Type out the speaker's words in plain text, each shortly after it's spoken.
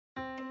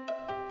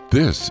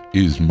This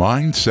is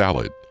Mind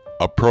Salad,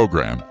 a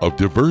program of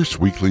diverse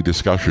weekly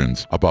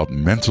discussions about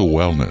mental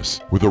wellness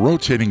with a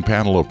rotating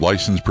panel of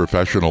licensed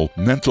professional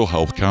mental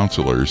health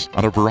counselors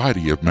on a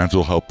variety of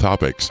mental health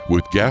topics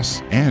with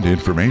guests and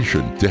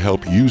information to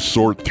help you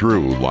sort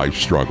through life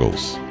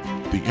struggles.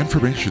 The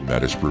information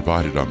that is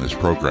provided on this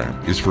program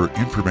is for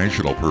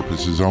informational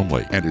purposes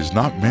only and is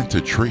not meant to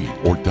treat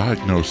or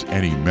diagnose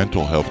any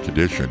mental health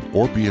condition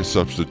or be a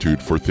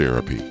substitute for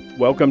therapy.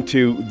 Welcome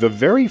to the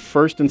very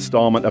first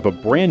installment of a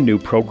brand new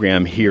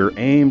program here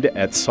aimed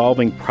at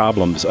solving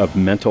problems of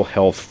mental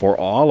health for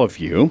all of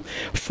you.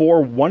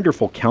 4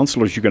 wonderful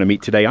counselors you're going to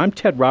meet today. I'm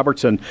Ted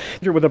Robertson,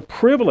 here with the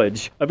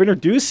privilege of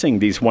introducing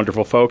these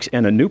wonderful folks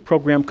and a new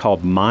program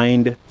called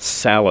Mind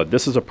Salad.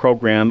 This is a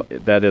program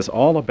that is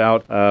all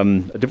about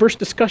a diverse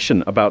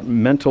discussion about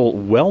mental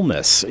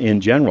wellness in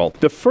general.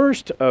 The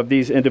first of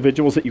these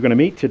individuals that you're going to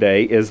meet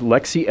today is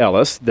Lexi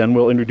Ellis. Then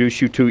we'll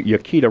introduce you to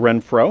Yakita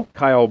Renfro,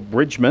 Kyle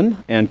Bridgman,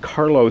 and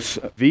Carlos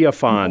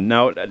Villafan.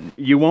 Now,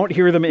 you won't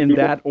hear them in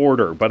that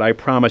order, but I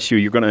promise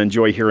you're going to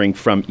enjoy hearing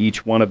from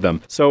each one of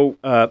them. So,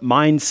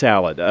 Mind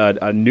Salad,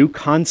 a new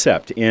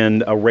concept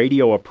in a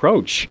radio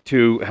approach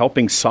to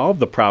helping solve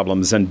the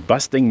problems and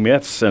busting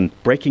myths and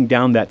breaking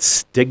down that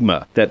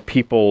stigma that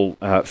people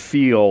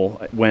feel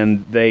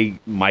when they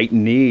might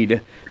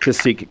need to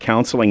seek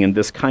counseling and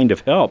this kind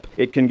of help.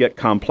 It can get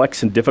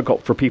complex and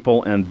difficult for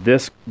people, and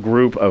this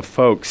group of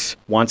folks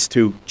wants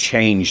to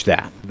change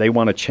that. They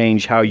want to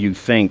change how you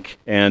think,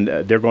 and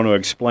they're going to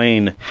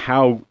explain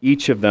how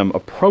each of them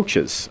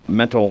approaches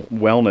mental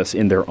wellness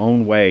in their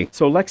own way.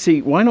 So,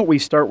 Lexi, why don't we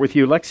start with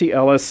you? Lexi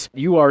Ellis,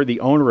 you are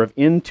the owner of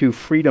Into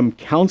Freedom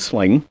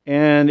Counseling,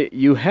 and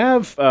you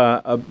have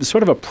a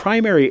sort of a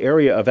primary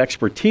area of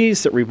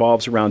expertise that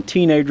revolves around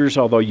teenagers,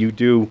 although you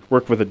do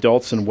work with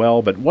adults as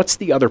well. But what's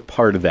the other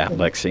part of that,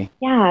 Lexi?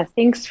 Yeah,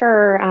 thanks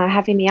for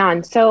having me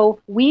on. So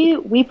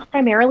we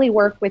primarily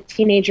work with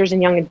teenagers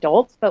and young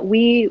adults, but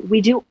we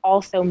do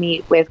also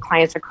meet with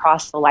clients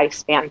across the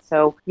lifespan,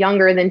 so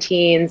younger than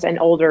teens and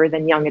older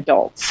than young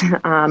adults.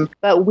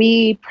 But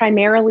we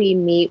primarily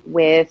meet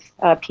with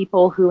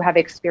people who have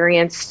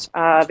experienced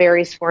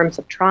various forms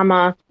of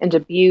trauma and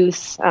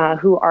abuse,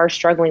 who are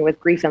struggling with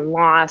grief and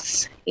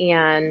loss,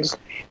 and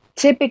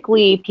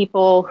typically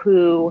people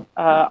who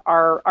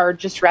are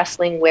just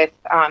wrestling with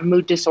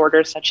mood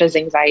disorders such as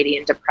anxiety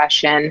and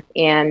depression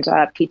and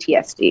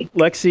PTSD.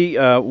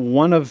 Lexi,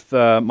 one of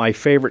my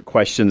favorite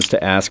questions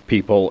to ask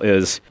people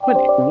is,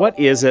 what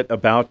is it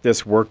about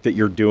this work that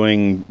you're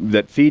doing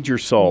that feeds your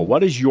soul?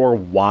 What is your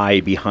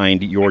why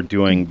behind your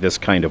doing this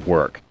kind of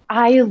work?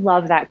 I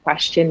love that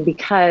question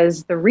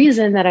because the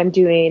reason that I'm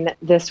doing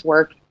this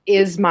work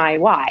is my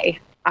why.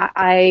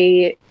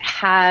 I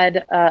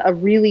had a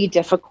really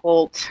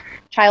difficult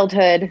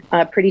childhood,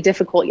 a pretty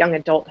difficult young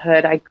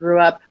adulthood. I grew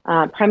up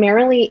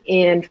primarily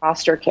in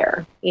foster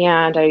care,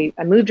 and I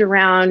moved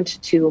around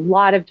to a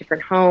lot of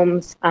different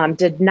homes,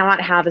 did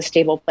not have a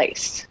stable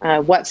place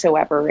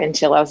whatsoever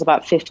until I was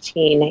about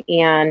 15.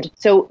 And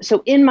so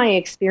in my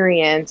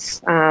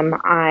experience,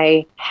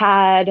 I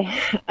had,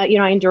 I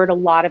endured a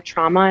lot of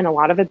trauma and a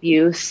lot of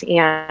abuse.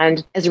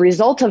 And as a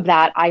result of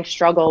that, I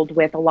struggled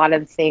with a lot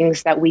of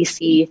things that we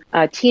see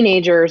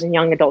teenagers and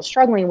young adults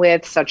struggling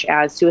with, such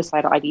as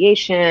suicidal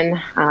ideation,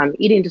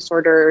 eating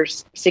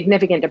disorders,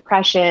 significant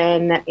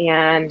depression,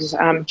 and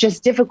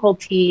just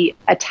difficulty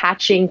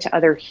attaching to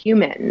other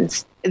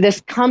humans.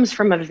 This comes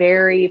from a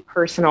very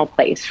personal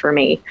place for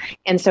me.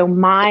 And so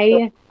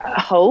my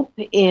hope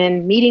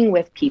in meeting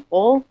with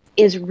people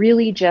is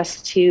really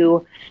just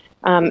to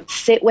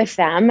sit with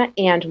them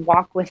and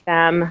walk with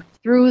them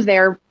through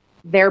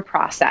their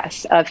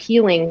process of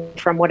healing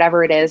from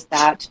whatever it is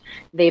that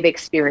they've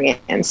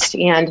experienced.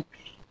 And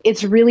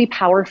it's really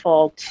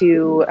powerful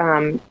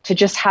to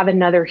just have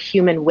another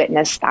human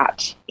witness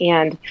that.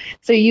 And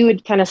so you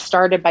had kind of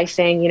started by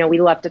saying, we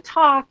love to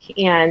talk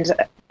and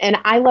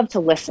I love to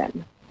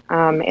listen.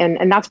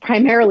 And that's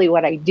primarily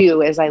what I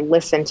do is I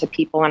listen to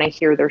people and I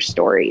hear their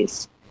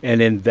stories. And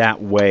in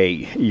that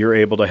way, you're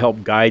able to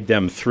help guide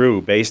them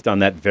through based on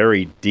that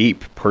very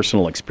deep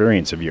personal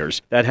experience of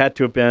yours. That had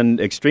to have been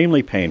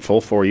extremely painful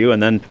for you.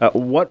 And then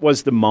what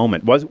was the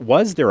moment?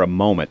 Was there a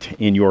moment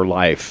in your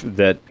life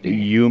that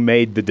you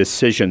made the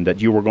decision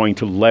that you were going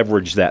to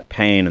leverage that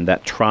pain and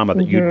that trauma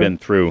that you'd been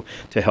through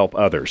to help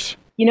others?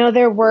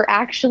 There were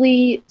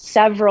actually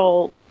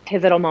several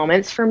pivotal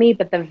moments for me,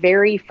 but the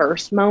very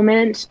first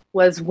moment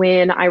was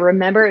when I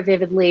remember it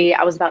vividly.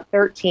 I was about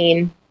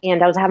 13.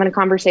 And I was having a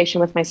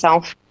conversation with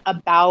myself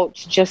about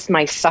just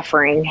my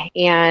suffering.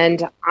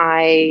 And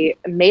I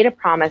made a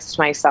promise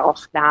to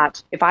myself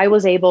that if I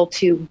was able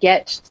to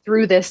get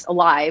through this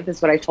alive,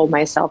 is what I told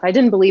myself. I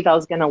didn't believe I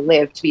was going to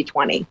live to be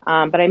 20.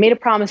 But I made a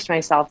promise to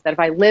myself that if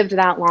I lived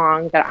that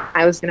long, that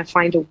I was going to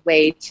find a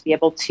way to be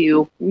able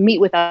to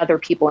meet with other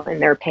people in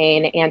their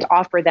pain and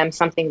offer them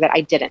something that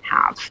I didn't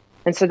have.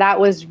 And so that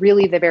was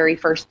really the very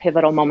first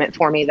pivotal moment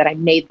for me that I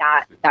made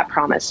that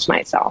promise to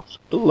myself.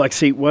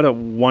 Lexi, what a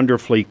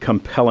wonderfully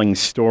compelling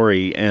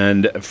story.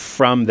 And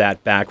from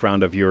that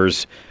background of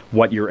yours,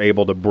 what you're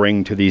able to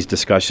bring to these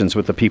discussions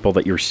with the people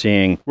that you're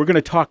seeing. We're going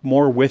to talk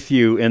more with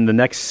you in the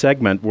next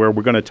segment, where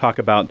we're going to talk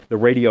about the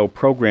radio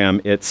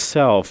program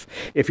itself.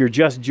 If you're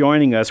just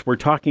joining us, we're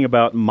talking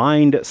about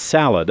Mind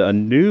Salad, a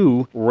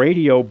new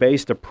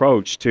radio-based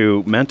approach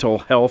to mental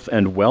health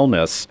and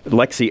wellness.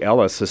 Lexi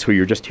Ellis is who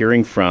you're just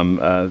hearing from.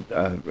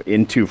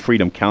 Into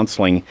Freedom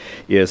Counseling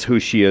is who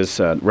she is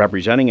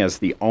representing as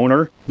the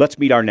owner. Let's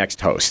meet our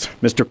next host,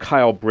 Mr.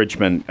 Kyle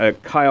Bridgman.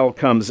 Kyle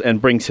comes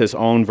and brings his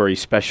own very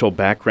special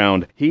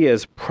background. He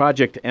is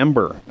Project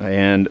Ember,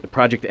 and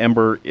Project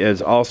Ember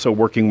is also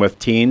working with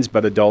teens,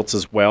 but adults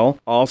as well.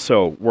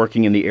 Also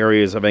working in the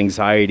areas of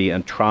anxiety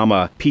and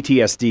trauma,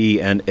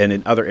 PTSD, and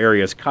in other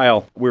areas.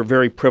 Kyle, we're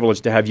very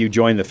privileged to have you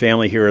join the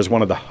family here as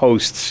one of the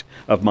hosts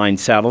of Mind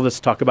Salad. Let's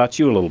talk about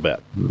you a little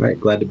bit. All right,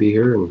 glad to be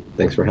here, and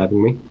thanks for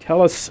having me.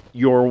 Tell us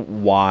your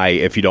why,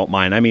 if you don't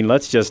mind. I mean,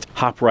 let's just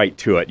hop right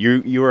to it.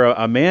 You're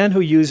a man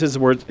who uses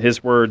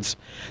his words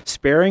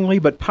sparingly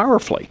but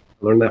powerfully.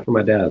 I learned that from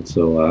my dad,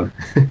 so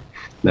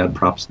mad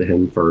props to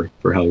him for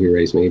how he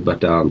raised me.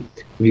 But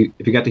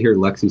if you got to hear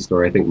Lexi's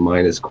story, I think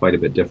mine is quite a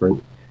bit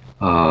different.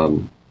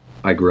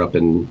 I grew up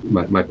in,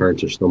 my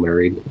parents are still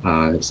married.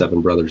 I have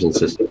 7 brothers and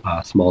sisters,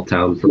 small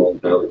town.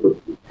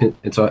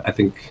 And so I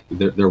think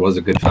there was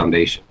a good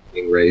foundation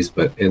being raised,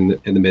 but in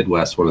the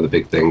Midwest, one of the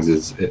big things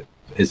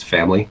is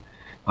family.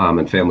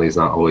 And family is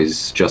not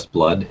always just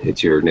blood.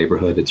 It's your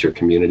neighborhood, it's your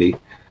community.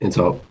 And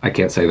so I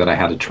can't say that I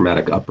had a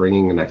traumatic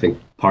upbringing. And I think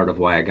part of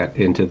why I got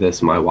into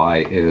this, my why,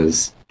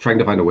 is trying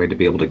to find a way to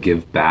be able to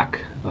give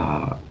back.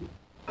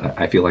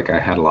 I feel like I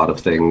had a lot of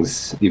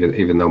things,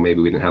 even though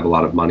maybe we didn't have a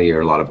lot of money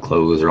or a lot of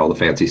clothes or all the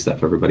fancy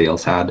stuff everybody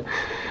else had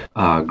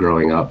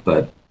growing up.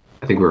 But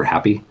I think we were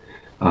happy.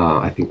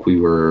 I think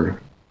we were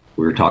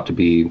taught to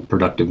be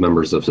productive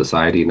members of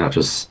society, not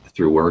just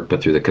through work,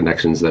 but through the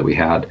connections that we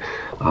had.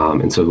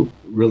 And so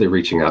really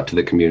reaching out to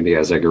the community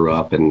as I grew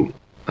up. And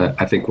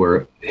I think where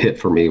it hit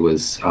for me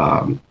was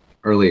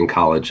early in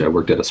college. I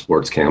worked at a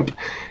sports camp.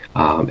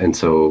 And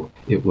so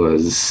it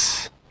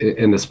was,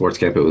 in the sports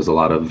camp, it was a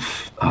lot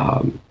of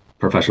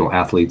professional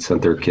athletes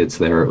sent their kids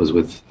there. It was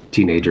with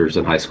teenagers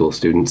and high school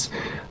students.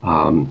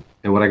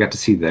 And what I got to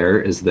see there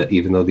is that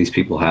even though these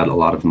people had a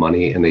lot of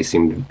money and they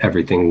seemed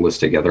everything was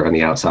together on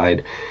the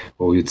outside,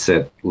 when we would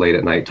sit late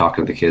at night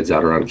talking to the kids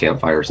out around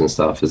campfires and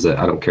stuff, is that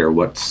I don't care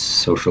what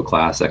social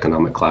class,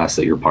 economic class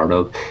that you're part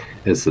of,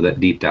 is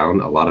that deep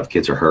down, a lot of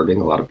kids are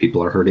hurting, a lot of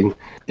people are hurting,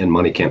 and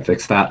money can't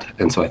fix that.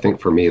 And so I think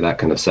for me, that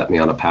kind of set me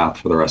on a path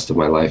for the rest of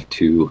my life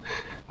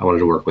I wanted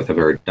to work with a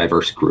very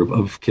diverse group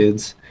of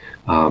kids,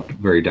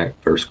 very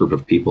diverse group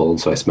of people.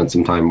 And so I spent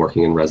some time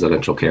working in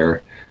residential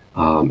care.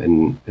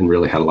 And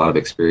really had a lot of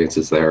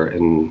experiences there.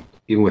 And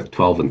even with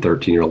 12 and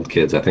 13-year-old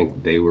kids, I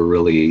think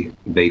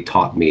they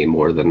taught me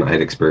more than I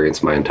had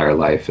experienced my entire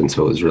life. And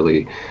so it was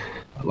really,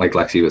 like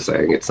Lexi was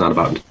saying, it's not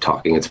about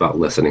talking, it's about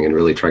listening and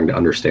really trying to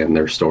understand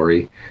their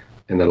story.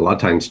 And then a lot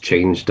of times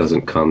change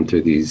doesn't come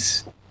through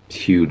these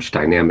huge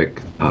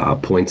dynamic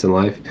points in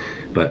life,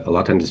 but a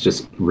lot of times it's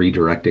just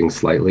redirecting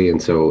slightly.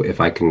 And so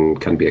if I can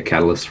kind of be a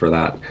catalyst for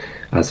that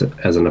as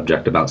an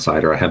objective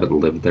outsider, I haven't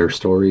lived their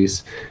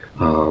stories.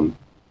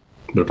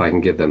 But if I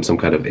can give them some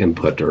kind of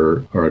input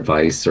or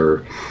advice,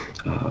 or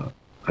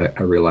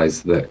I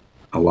realize that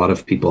a lot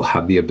of people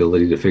have the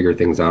ability to figure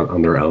things out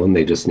on their own.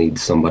 They just need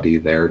somebody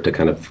there to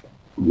kind of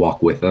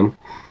walk with them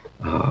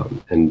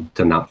and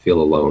to not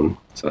feel alone.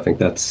 So I think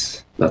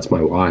that's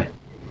my why.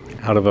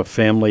 Out of a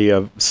family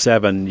of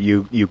 7,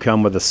 you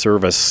come with a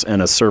service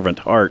and a servant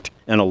heart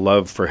and a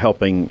love for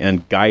helping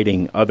and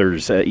guiding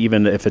others,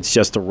 even if it's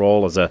just a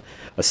role as a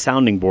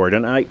sounding board.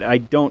 And I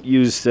don't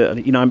use,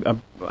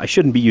 I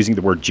shouldn't be using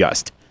the word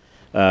just.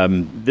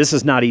 This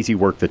is not easy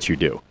work that you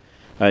do.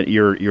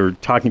 You're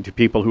talking to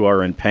people who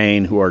are in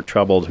pain, who are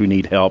troubled, who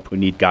need help, who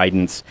need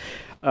guidance.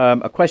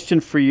 A question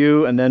for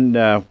you, and then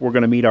we're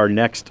going to meet our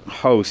next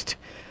host.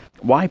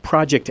 Why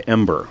Project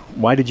Ember?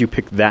 Why did you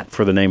pick that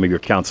for the name of your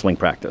counseling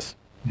practice?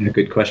 Yeah,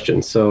 good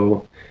question.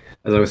 So,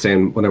 as I was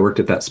saying, when I worked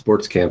at that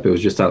sports camp, it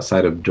was just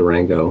outside of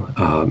Durango.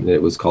 And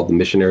it was called the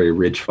Missionary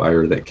Ridge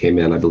Fire that came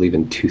in, I believe,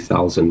 in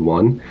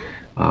 2001.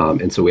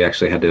 And so we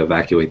actually had to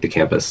evacuate the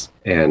campus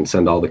and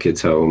send all the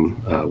kids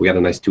home. We had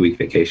a nice 2-week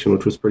vacation,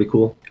 which was pretty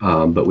cool.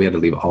 But we had to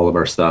leave all of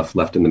our stuff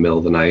left in the middle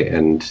of the night,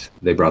 and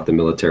they brought the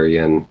military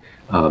in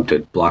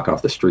to block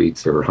off the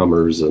streets. There were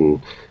Hummers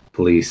and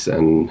police,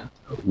 and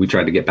we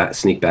tried to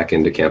sneak back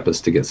into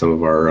campus to get some of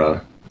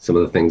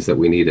the things that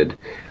we needed.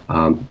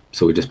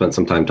 So we just spent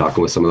some time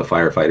talking with some of the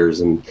firefighters,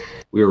 and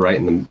we were right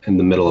in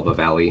the middle of a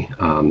valley.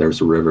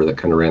 There's a river that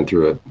kind of ran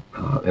through it,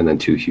 and then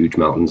 2 huge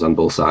mountains on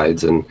both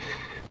sides. And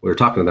we were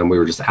talking to them. We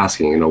were just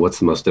asking, what's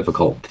the most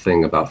difficult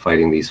thing about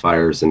fighting these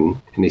fires?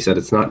 And he said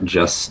it's not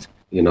just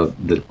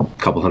the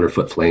couple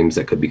 100-foot flames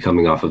that could be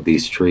coming off of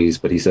these trees,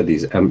 but he said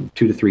these 2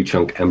 to 3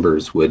 chunk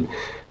embers would,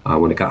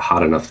 when it got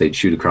hot enough, they'd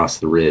shoot across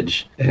the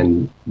ridge.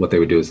 And what they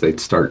would do is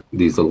they'd start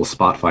these little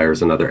spot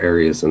fires in other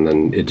areas, and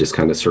then it just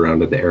kind of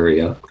surrounded the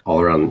area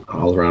all around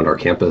our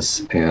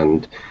campus.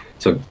 And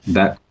So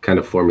that kind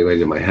of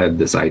formulated in my head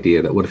this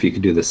idea that what if you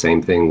could do the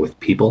same thing with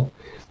people?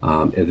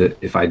 And that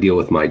if I deal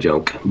with my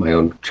junk, my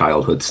own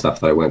childhood stuff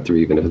that I went through,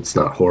 even if it's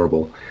not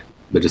horrible,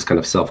 but just kind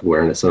of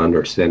self-awareness and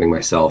understanding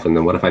myself. And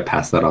then what if I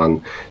pass that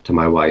on to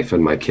my wife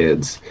and my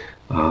kids?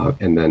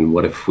 And then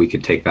what if we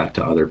could take that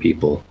to other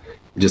people?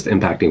 Just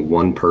impacting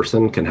one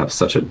person can have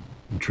such a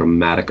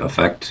dramatic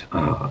effect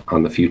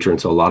on the future.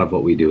 And so a lot of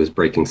what we do is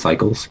breaking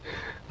cycles.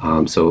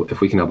 So if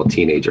we can help a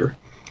teenager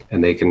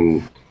and they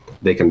can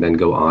then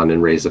go on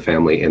and raise a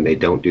family and they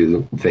don't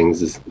do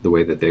things the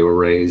way that they were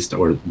raised,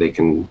 or they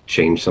can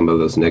change some of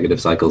those negative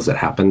cycles that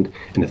happened.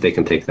 And if they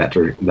can take that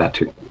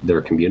to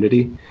their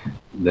community,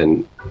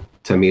 then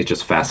to me, it's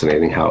just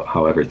fascinating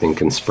how everything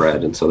can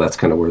spread. And so that's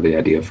kind of where the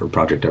idea for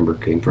Project Ember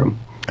came from.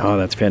 Oh,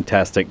 that's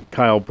fantastic.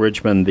 Kyle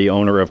Bridgman, the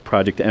owner of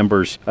Project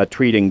Embers,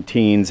 treating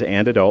teens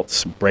and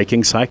adults,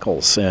 breaking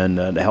cycles and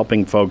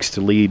helping folks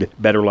to lead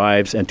better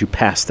lives and to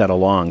pass that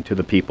along to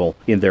the people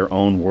in their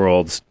own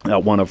worlds.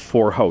 One of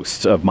 4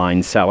 hosts of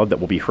Mind Salad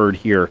that will be heard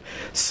here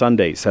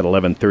Sundays at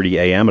 11:30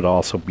 a.m. It'll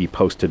also be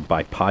posted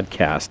by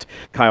podcast.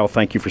 Kyle,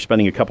 thank you for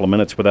spending a couple of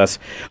minutes with us.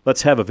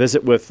 Let's have a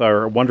visit with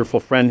our wonderful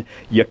friend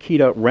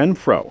Yakita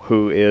Renfro,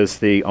 who is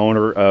the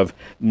owner of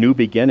New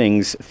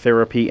Beginnings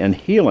Therapy and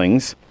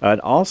Healings.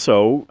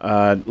 Also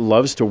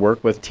loves to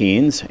work with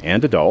teens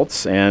and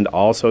adults, and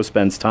also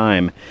spends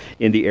time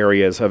in the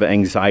areas of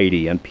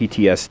anxiety and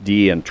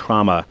PTSD and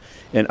trauma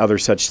and other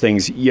such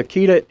things.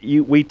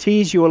 Yakita, we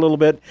tease you a little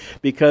bit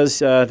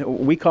because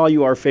we call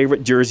you our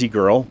favorite Jersey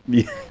girl.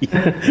 That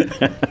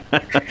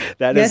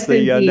yes, is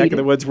the indeed. neck of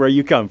the woods where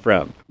you come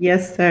from.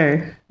 Yes,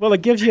 sir. Well,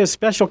 it gives you a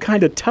special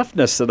kind of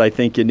toughness that I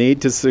think you need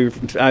to,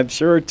 I'm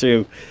sure,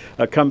 to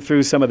come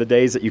through some of the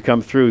days that you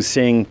come through,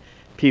 seeing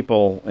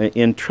people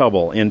in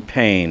trouble, in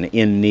pain,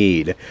 in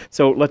need.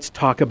 So let's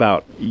talk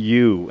about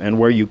you and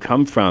where you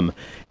come from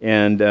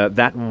and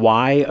that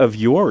why of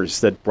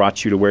yours that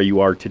brought you to where you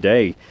are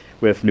today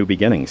with New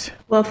Beginnings.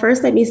 Well,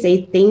 first, let me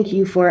say thank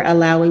you for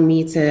allowing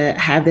me to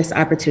have this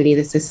opportunity.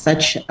 This is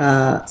such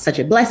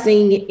a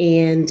blessing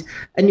and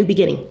a new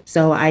beginning.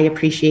 So I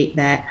appreciate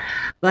that.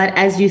 But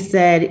as you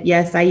said,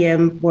 yes, I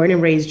am born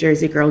and raised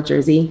Jersey girl,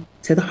 Jersey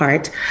to the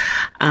heart.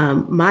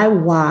 My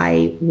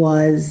why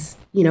was,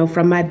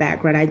 from my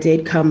background, I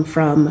did come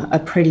from a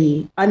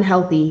pretty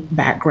unhealthy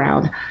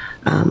background.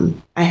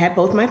 I had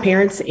both my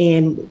parents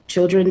and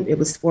children. It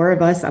was 4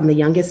 of us. I'm the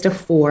youngest of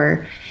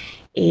 4.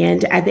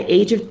 And at the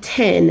age of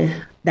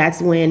 10,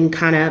 that's when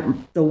kind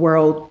of the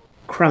world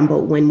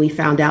crumbled, when we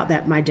found out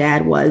that my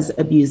dad was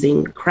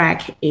abusing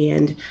crack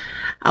and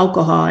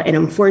alcohol. And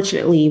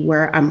unfortunately,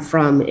 where I'm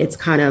from, it's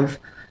kind of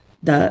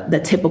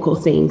the typical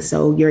thing.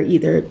 So you're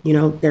either,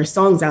 there's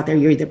songs out there,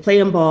 you're either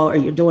playing ball or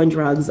you're doing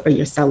drugs or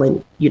you're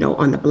selling,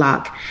 on the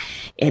block.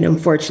 And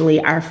unfortunately,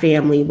 our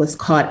family was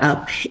caught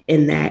up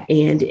in that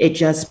and it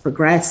just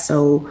progressed.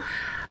 So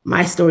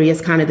my story is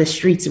kind of the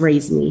streets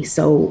raised me.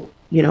 So,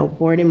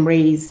 born and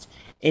raised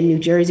in New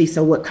Jersey.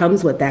 So what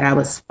comes with that? I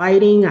was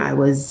fighting.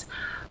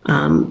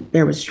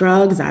 There was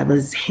drugs. I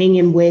was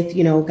hanging with,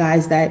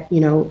 guys that,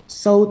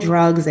 sold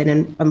drugs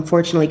and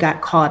unfortunately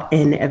got caught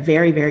in a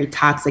very, very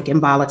toxic and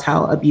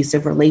volatile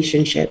abusive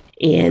relationship.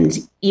 And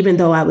even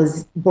though I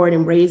was born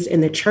and raised in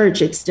the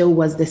church, it still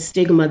was the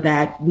stigma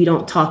that we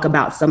don't talk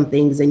about some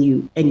things and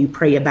you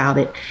pray about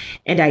it.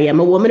 And I am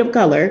a woman of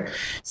color.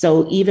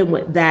 So even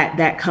with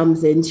that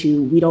comes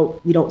into, we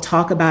don't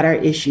talk about our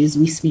issues.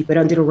 We sweep it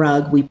under the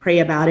rug. We pray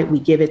about it. We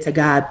give it to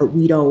God, but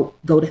we don't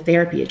go to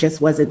therapy. It just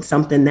wasn't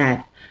something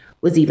that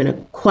was even a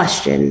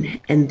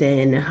question. And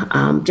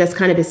then just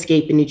kind of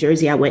escaped in New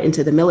Jersey. I went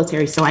into the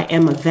military. So I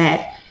am a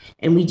vet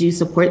and we do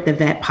support the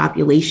vet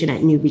population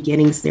at New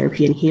Beginnings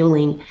Therapy and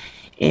Healing.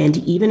 And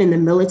even in the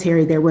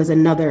military, there was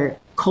another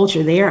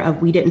culture there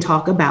of we didn't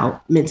talk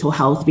about mental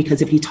health,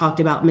 because if you talked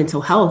about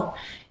mental health,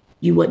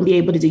 you wouldn't be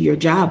able to do your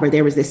job, or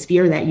there was this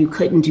fear that you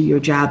couldn't do your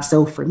job.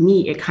 So for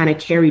me, it kind of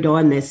carried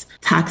on this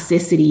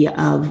toxicity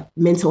of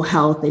mental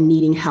health and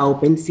needing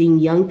help and seeing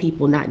young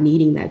people not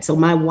needing that. So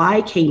my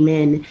why came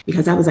in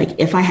because I was like,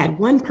 if I had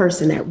one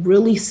person that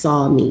really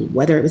saw me,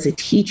 whether it was a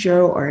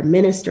teacher or a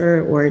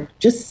minister or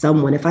just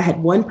someone, if I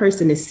had one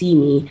person to see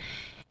me,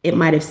 it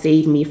might have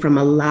saved me from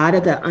a lot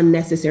of the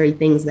unnecessary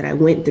things that I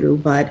went through.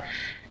 But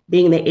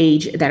being the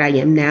age that I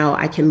am now,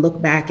 I can look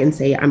back and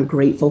say I'm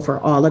grateful for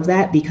all of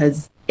that,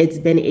 because it's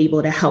been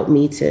able to help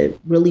me to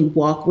really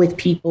walk with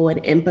people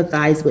and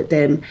empathize with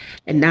them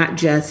and not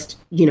just,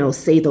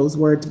 say those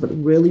words, but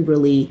really,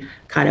 really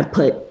kind of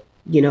put,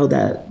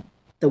 the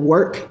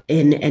work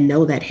in and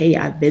know that, hey,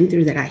 I've been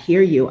through that. I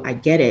hear you. I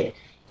get it.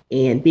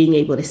 And being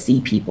able to see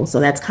people. So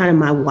that's kind of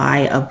my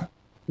why of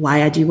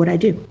why I do what I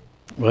do.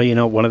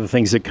 Well, one of the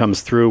things that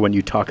comes through when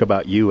you talk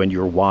about you and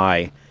your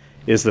why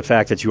is the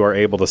fact that you are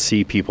able to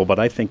see people. But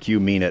I think you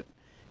mean it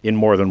in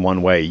more than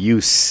one way. You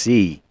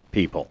see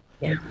people.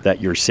 Yeah. That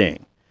you're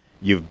seeing.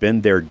 You've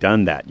been there,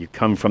 done that. You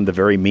come from the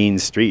very mean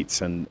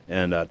streets and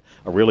a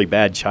really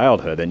bad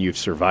childhood, and you've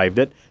survived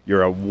it.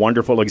 You're a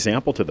wonderful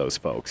example to those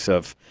folks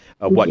of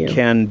what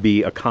can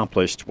be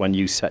accomplished when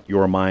you set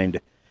your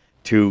mind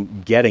to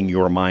getting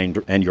your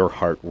mind and your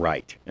heart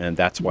right. And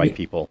that's why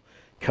people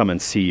come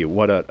and see you.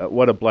 What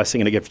a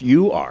blessing and a gift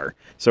you are.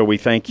 So we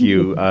thank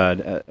you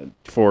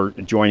for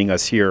joining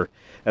us here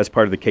as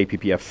part of the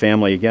KPPF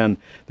family. Again,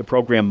 the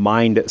program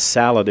Mind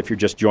Salad, if you're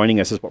just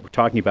joining us, is what we're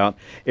talking about,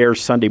 airs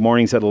Sunday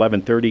mornings at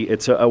 11:30.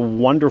 It's a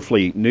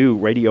wonderfully new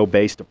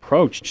radio-based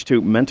approach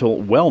to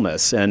mental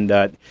wellness. And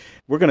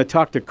we're going to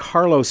talk to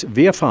Carlos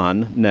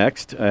Villafan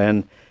next.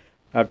 And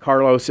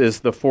Carlos is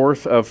the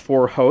fourth of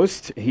four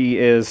hosts. He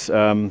is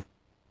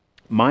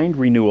Mind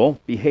Renewal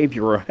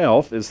Behavioral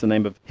Health is the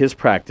name of his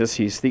practice.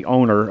 He's the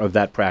owner of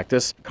that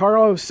practice.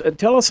 Carlos,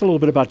 tell us a little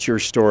bit about your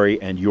story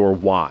and your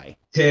why.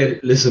 Ted,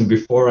 listen,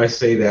 before I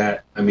say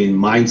that,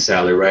 Mind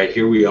Salad, right?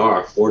 Here we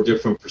are, 4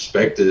 different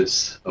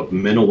perspectives of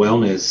mental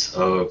wellness,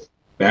 of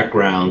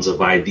backgrounds,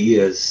 of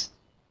ideas.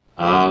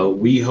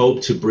 We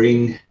hope to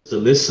bring the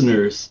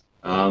listeners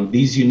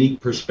these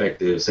unique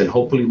perspectives, and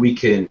hopefully we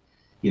can,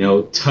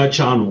 touch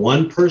on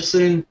one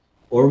person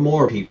or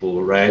more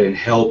people, right? And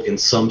help in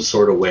some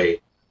sort of way.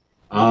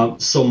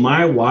 So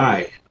my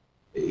why,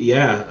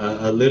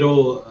 a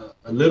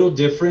little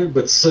different,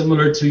 but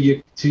similar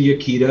to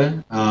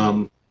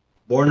Yaquita.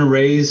 Born and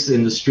raised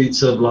in the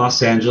streets of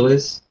Los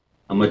Angeles.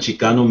 I'm a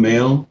Chicano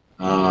male,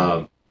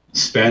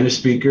 Spanish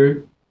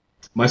speaker.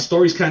 My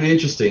story's kind of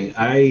interesting.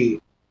 I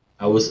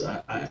was,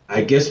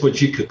 I guess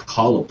what you could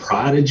call a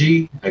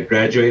prodigy. I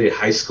graduated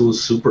high school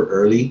super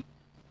early.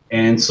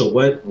 And so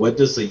what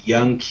does a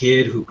young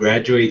kid who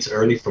graduates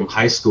early from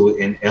high school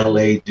in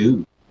LA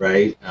do,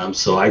 right?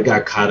 So I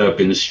got caught up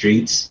in the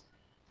streets,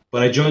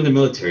 but I joined the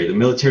military. The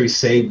military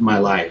saved my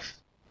life.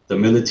 The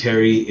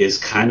military is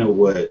kind of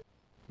what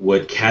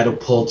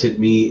catapulted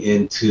me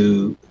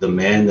into the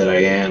man that I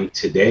am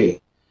today.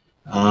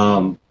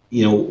 One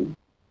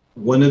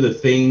of the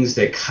things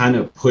that kind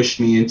of pushed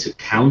me into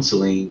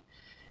counseling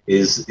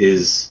is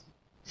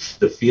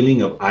the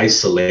feeling of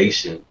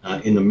isolation.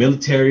 In the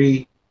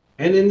military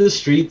and in the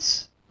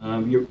streets,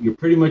 you're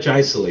pretty much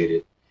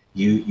isolated.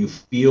 You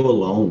feel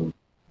alone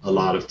a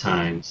lot of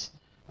times.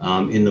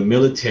 In the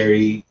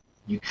military,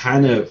 you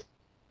kind of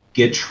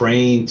get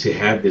trained to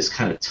have this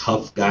kind of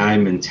tough guy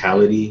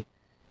mentality.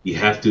 You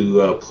have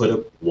to put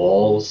up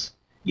walls.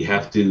 You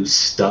have to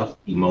stuff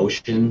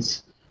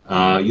emotions.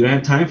 You don't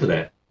have time for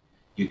that.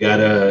 You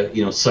gotta,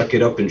 suck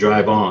it up and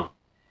drive on.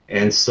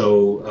 And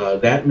so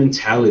that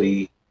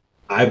mentality,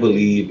 I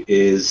believe,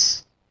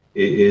 is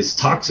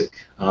toxic.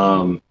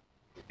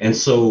 And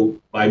so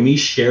by me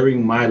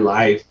sharing my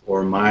life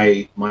or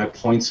my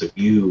points of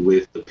view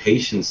with the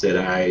patients that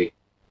I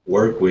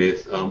work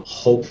with,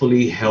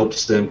 hopefully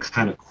helps them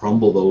kind of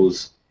crumble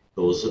those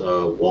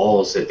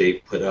walls that they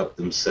put up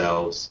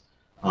themselves,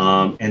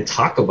 and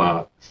talk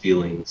about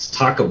feelings,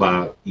 talk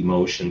about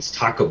emotions,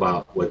 talk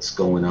about what's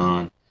going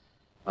on.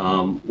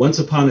 Once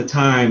upon a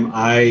time,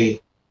 I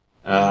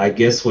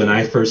guess when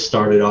I first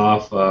started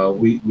off,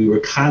 we were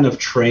kind of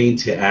trained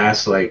to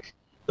ask like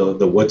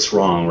the what's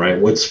wrong, right?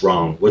 What's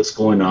wrong? What's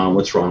going on?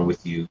 What's wrong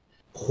with you?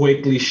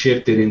 Quickly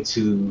shifted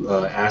into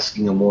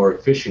asking a more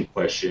efficient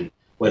question: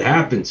 what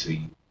happened to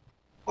you?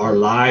 Our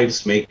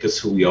lives make us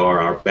who we are.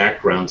 Our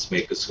backgrounds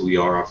make us who we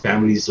are. Our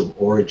families of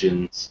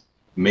origins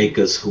make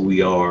us who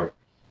we are.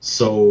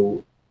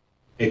 So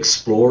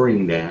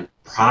exploring that,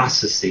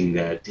 processing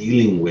that,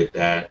 dealing with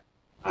that,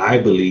 I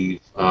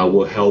believe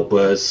will help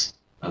us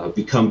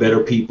become better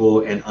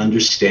people and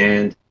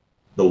understand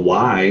the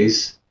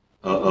whys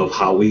of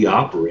how we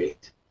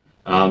operate.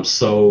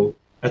 So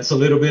that's a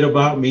little bit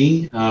about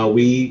me.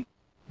 We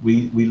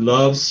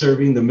love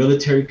serving the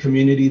military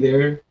community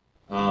there.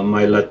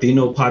 My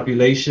Latino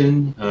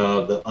population,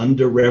 the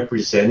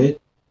underrepresented,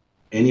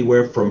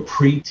 anywhere from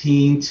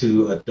preteen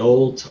to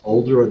adult,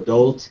 older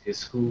adult,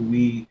 is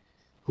who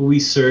we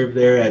serve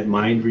there at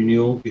Mind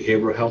Renewal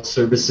Behavioral Health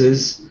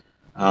Services.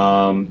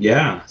 So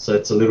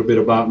that's a little bit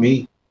about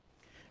me.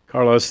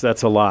 Carlos,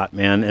 that's a lot,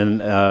 man,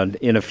 and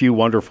in a few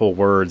wonderful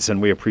words,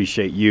 and we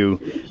appreciate you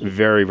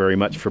very, very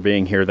much for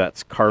being here.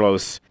 That's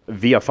Carlos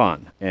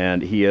Villafan,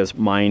 and he is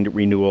Mind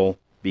Renewal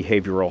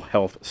Behavioral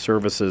Health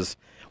Services,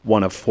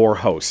 one of 4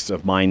 hosts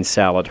of Mind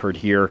Salad, heard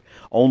here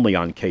only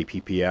on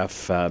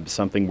KPPF,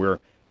 something we're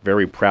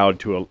very proud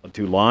to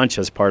launch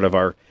as part of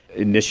our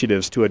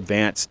initiatives to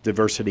advance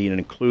diversity and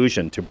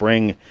inclusion, to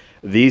bring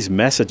these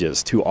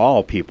messages to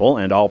all people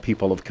and all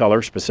people of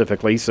color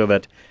specifically, so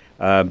that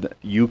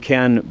you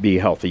can be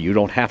healthy. You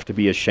don't have to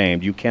be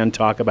ashamed. You can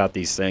talk about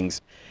these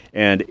things.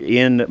 And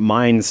in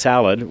Mind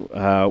Salad,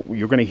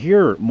 you're going to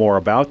hear more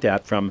about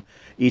that from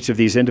each of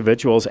these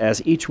individuals,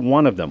 as each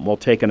one of them will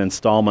take an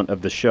installment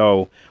of the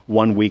show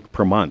 1 week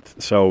per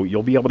month. So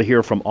you'll be able to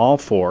hear from all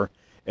 4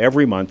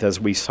 every month as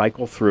we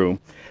cycle through.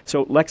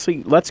 So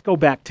Lexi, let's go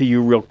back to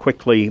you real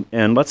quickly,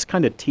 and let's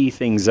kind of tee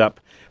things up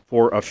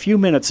for a few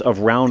minutes of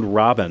round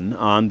robin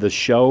on the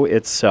show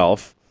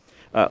itself.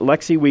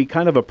 Lexi, we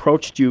kind of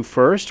approached you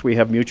first. We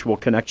have mutual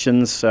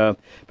connections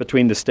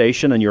between the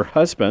station and your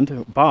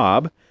husband,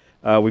 Bob.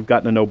 We've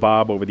gotten to know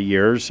Bob over the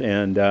years,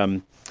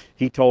 and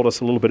he told us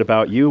a little bit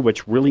about you,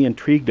 which really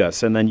intrigued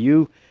us. And then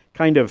you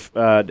kind of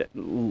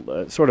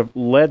sort of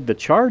led the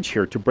charge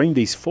here to bring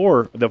these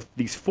four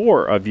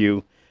of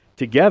you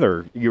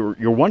together,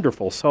 your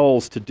wonderful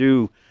souls, to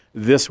do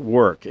this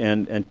work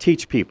and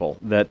teach people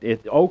that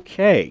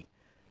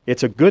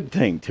it's a good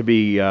thing to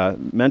be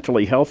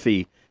mentally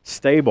healthy,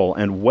 stable,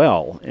 and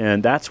well,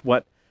 and that's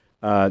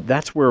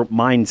where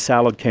Mind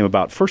Salad came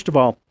about. First of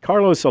all,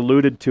 Carlos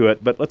alluded to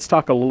it, but let's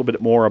talk a little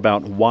bit more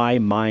about why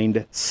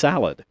Mind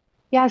Salad.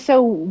 Yeah,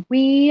 so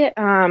we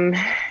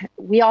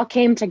all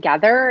came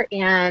together,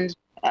 and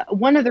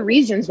one of the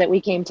reasons that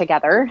we came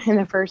together in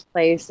the first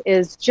place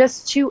is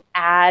just to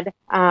add,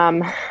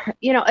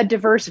 a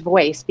diverse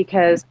voice,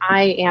 because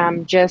I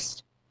am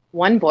just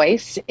one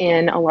voice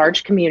in a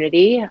large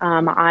community.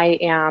 I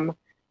am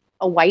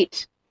a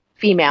white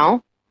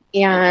female,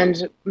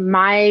 and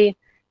my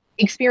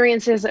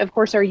experiences, of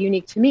course, are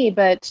unique to me,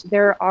 but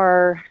there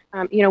are,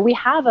 we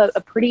have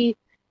a pretty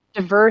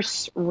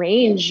diverse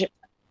range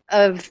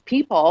of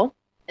people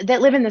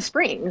that live in the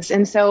Springs.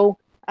 And so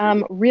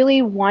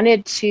really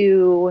wanted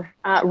to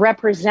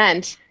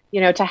represent,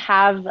 to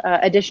have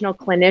additional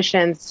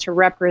clinicians to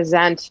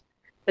represent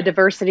the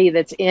diversity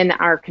that's in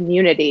our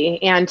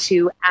community, and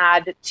to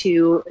add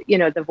to,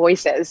 the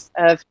voices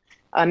of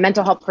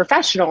mental health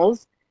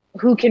professionals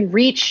who can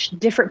reach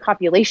different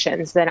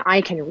populations than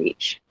I can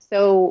reach.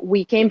 So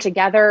we came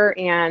together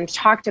and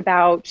talked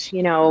about,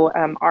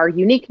 our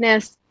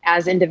uniqueness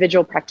as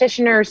individual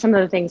practitioners, some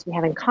of the things we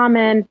have in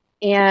common,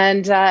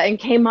 and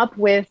came up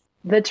with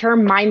the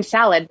term Mind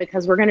Salad,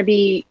 because we're going to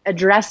be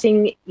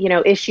addressing,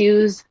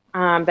 issues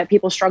that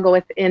people struggle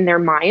with in their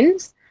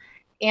minds.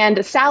 And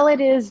a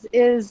salad is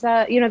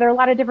there are a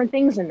lot of different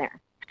things in there.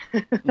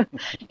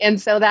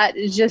 And so that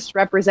is just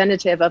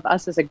representative of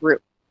us as a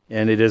group.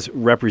 And it is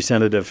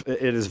representative.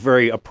 It is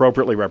very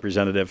appropriately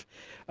representative.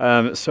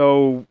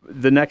 So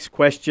the next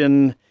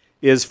question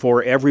is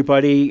for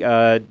everybody.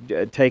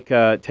 Take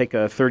a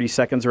 30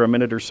 seconds or a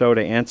minute or so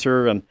to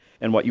answer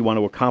and what you want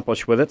to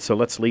accomplish with it. So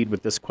let's lead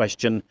with this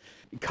question.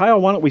 Kyle,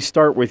 why don't we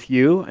start with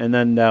you, and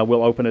then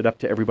we'll open it up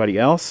to everybody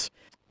else.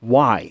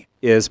 Why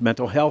is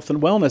mental health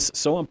and wellness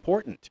so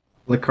important?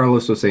 Like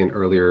Carlos was saying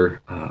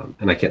earlier,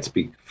 and I can't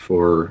speak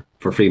for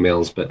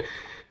females, but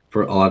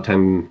for a lot of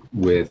time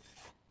with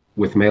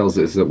males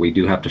is that we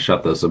do have to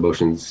shut those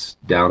emotions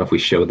down if we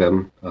show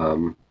them.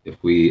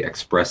 If we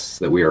express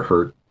that we are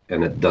hurt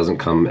and it doesn't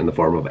come in the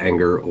form of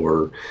anger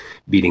or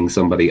beating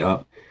somebody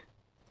up,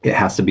 it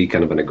has to be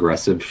kind of an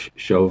aggressive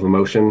show of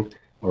emotion,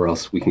 or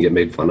else we can get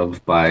made fun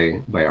of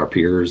by our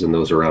peers and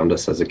those around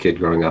us as a kid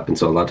growing up. And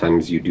so a lot of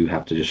times you do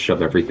have to just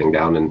shove everything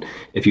down. And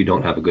if you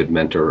don't have a good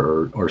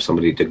mentor or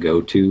somebody to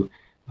go to,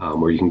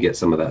 where you can get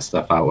some of that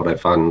stuff out, what I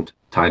found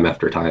time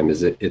after time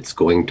is it's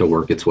going to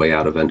work its way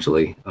out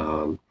eventually.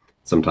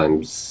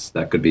 Sometimes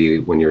that could be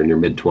when you're in your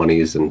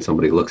mid-20s and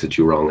somebody looks at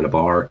you wrong in a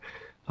bar.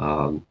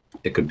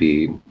 It could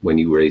be when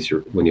you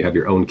have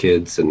your own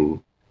kids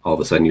and all of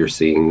a sudden you're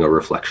seeing a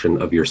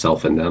reflection of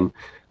yourself in them.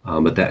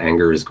 But that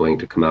anger is going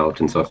to come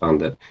out. And so I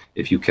found that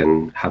if you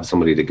can have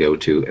somebody to go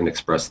to and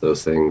express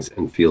those things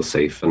and feel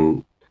safe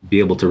and be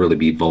able to really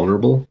be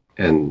vulnerable,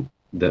 and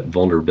that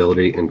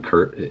vulnerability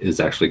is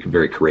actually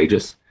very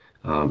courageous.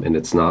 And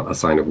it's not a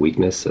sign of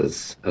weakness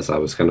as I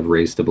was kind of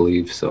raised to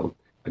believe. So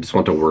I just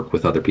want to work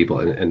with other people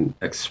and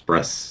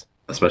express,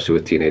 especially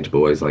with teenage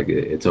boys, like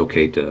it's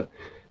okay to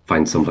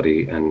find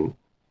somebody and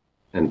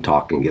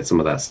talk and get some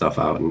of that stuff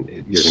out. And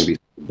you're going to be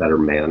a better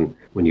man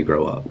when you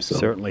grow up. So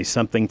certainly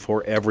something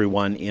for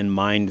everyone in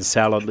Mind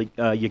Salad.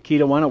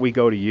 Yakita, why don't we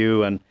go to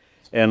you and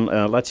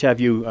let's have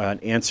you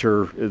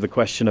answer the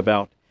question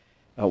about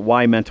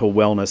why mental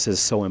wellness is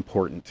so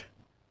important.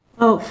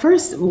 Oh,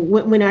 first,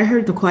 when I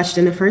heard the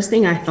question, the first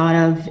thing I thought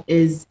of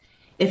is,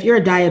 if you're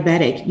a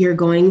diabetic, you're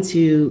going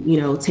to,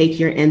 take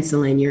your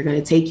insulin, you're going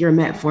to take your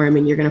metformin,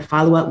 and you're going to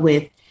follow up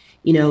with,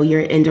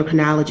 your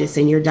endocrinologist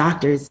and your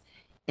doctors.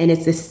 And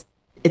it's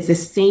the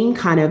same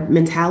kind of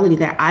mentality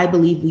that I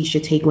believe we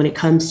should take when it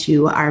comes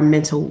to our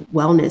mental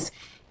wellness,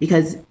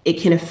 because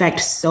it can affect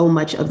so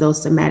much of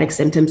those somatic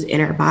symptoms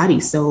in our body.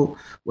 So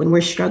when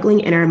we're struggling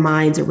in our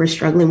minds or we're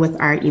struggling with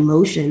our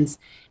emotions,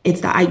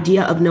 it's the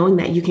idea of knowing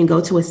that you can go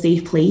to a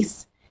safe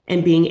place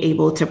and being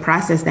able to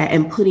process that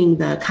and putting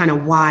the kind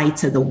of why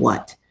to the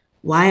what.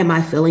 Why am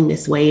I feeling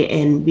this way?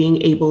 And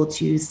being able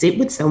to sit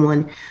with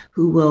someone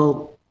who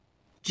will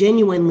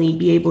genuinely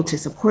be able to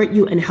support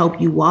you and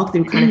help you walk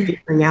through kind of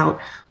figuring out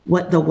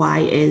what the why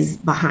is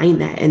behind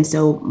that. And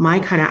so my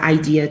kind of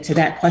idea to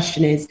that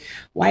question is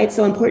why it's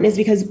so important is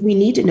because we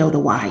need to know the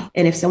why.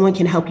 And if someone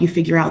can help you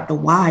figure out the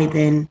why,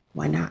 then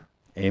why not?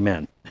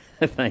 Amen.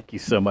 Thank you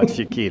so much,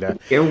 Yakita.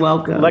 You're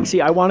welcome.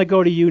 Lexi, I want to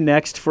go to you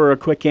next for a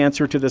quick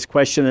answer to this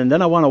question, and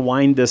then I want to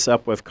wind this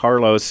up with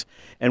Carlos,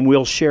 and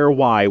we'll share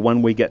why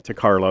when we get to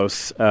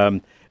Carlos.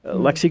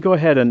 Lexi, go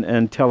ahead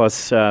and tell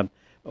us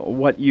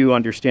what you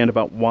understand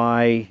about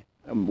why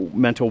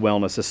mental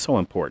wellness is so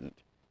important.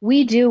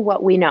 We do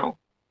what we know.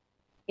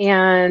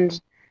 And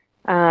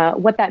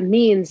what that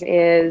means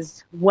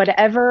is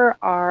whatever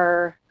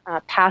our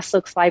past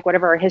looks like,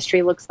 whatever our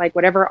history looks like,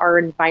 whatever our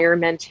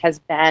environment has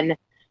been,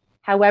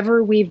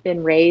 however we've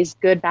been raised,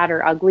 good, bad,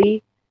 or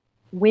ugly,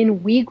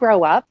 when we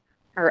grow up,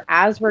 or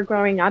as we're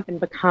growing up and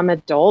become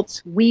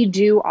adults, we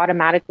do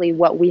automatically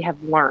what we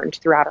have learned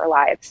throughout our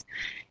lives.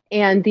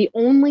 And the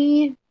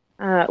only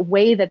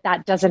way that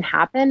that doesn't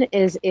happen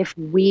is if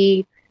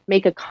we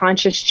make a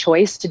conscious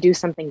choice to do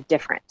something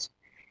different.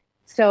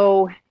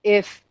 So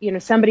if,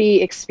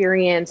 somebody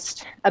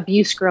experienced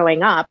abuse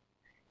growing up,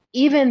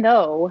 even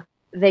though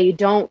they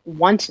don't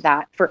want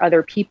that for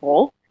other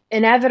people,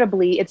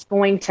 inevitably it's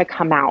going to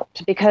come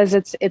out because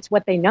it's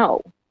what they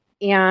know.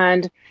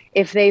 And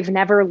if they've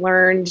never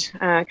learned,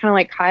 kind of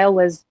like Kyle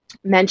was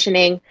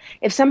mentioning,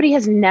 if somebody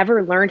has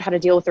never learned how to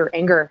deal with their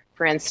anger,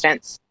 for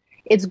instance,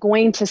 it's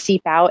going to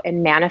seep out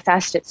and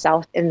manifest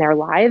itself in their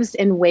lives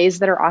in ways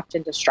that are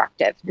often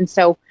destructive. And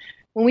so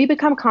when we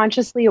become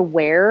consciously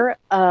aware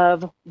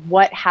of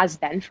what has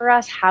been for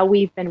us, how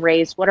we've been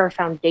raised, what our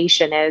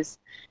foundation is,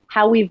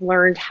 how we've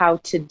learned how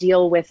to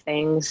deal with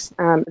things,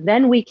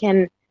 then we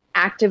can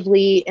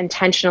actively,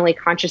 intentionally,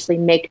 consciously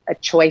make a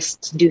choice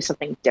to do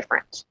something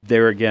different.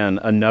 There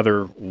again,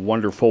 another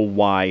wonderful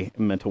why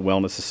mental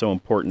wellness is so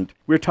important.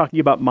 We're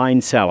talking about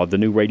Mind Salad, the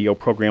new radio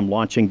program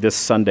launching this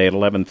Sunday at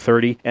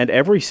 11:30 and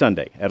every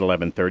Sunday at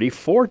 11:30.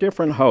 4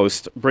 different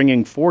hosts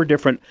bringing 4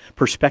 different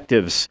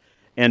perspectives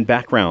and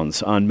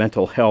backgrounds on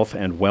mental health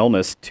and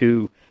wellness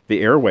to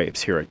the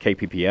airwaves here at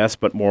KPPS,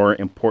 but more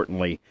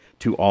importantly,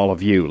 to all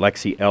of you.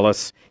 Lexi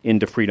Ellis,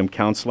 Into Freedom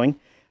Counseling.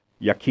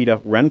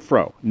 Yakita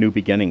Renfro, New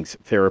Beginnings,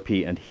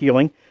 Therapy and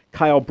Healing.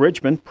 Kyle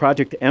Bridgman,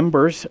 Project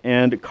Embers.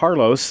 And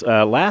Carlos,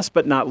 last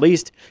but not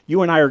least,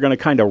 you and I are going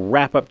to kind of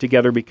wrap up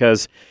together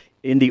because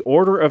in the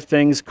order of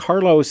things,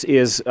 Carlos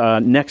is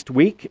next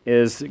week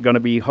is going to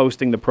be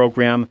hosting the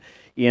program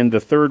in the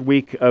 3rd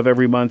week of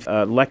every month.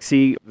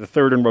 Lexi, the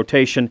 3rd in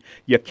rotation.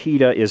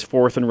 Yakita is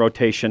 4th in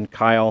rotation.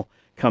 Kyle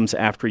comes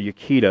after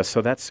Yakita.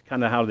 So that's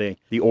kind of how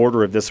the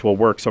order of this will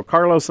work. So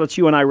Carlos, let's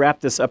you and I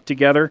wrap this up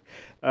together.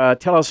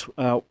 Tell us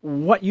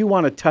what you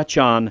want to touch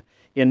on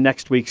in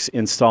next week's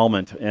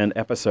installment and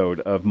episode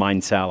of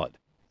Mind Salad.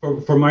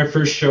 For my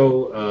first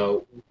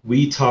show,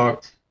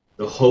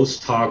 the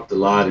host talked a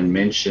lot and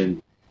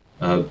mentioned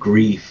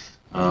grief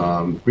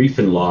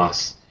and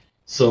loss.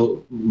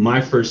 So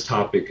my first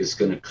topic is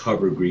going to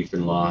cover grief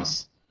and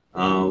loss.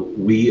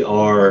 We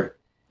are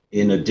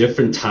in a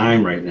different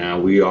time right now.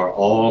 We are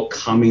all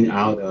coming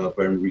out of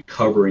and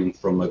recovering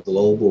from a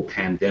global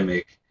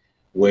pandemic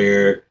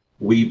where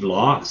we've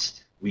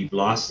lost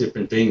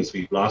different things.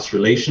 We've lost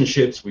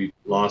relationships, we've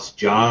lost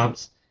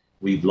jobs,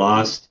 we've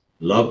lost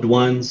loved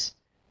ones,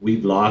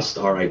 we've lost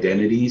our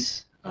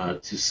identities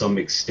to some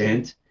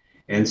extent.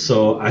 And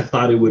so I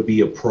thought it would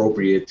be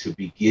appropriate to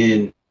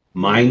begin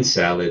Mind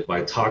Salad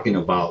by talking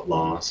about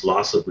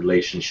loss of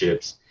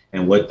relationships,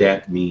 and what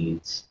that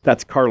means.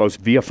 That's Carlos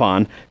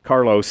Villafan.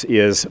 Carlos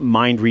is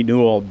Mind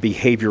Renewal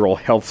Behavioral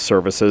Health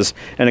Services,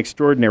 an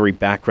extraordinary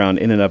background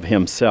in and of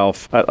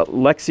himself.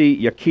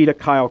 Lexi, Yakita,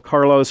 Kyle,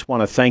 Carlos,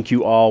 want to thank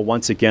you all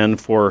once again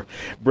for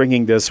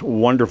bringing this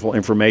wonderful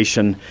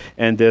information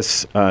and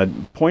this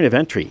point of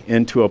entry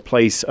into a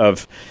place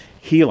of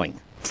healing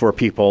for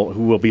people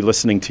who will be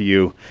listening to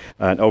you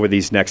over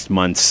these next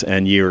months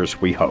and years,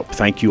 we hope.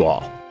 Thank you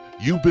all.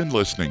 You've been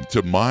listening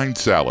to Mind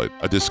Salad,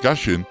 a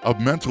discussion of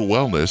mental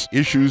wellness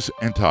issues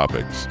and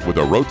topics with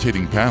a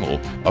rotating panel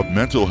of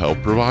mental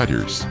health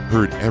providers.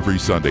 Heard every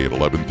Sunday at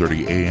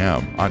 11:30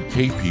 a.m. on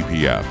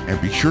KPPF.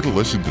 And be sure to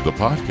listen to the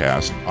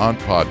podcast on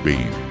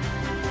Podbean.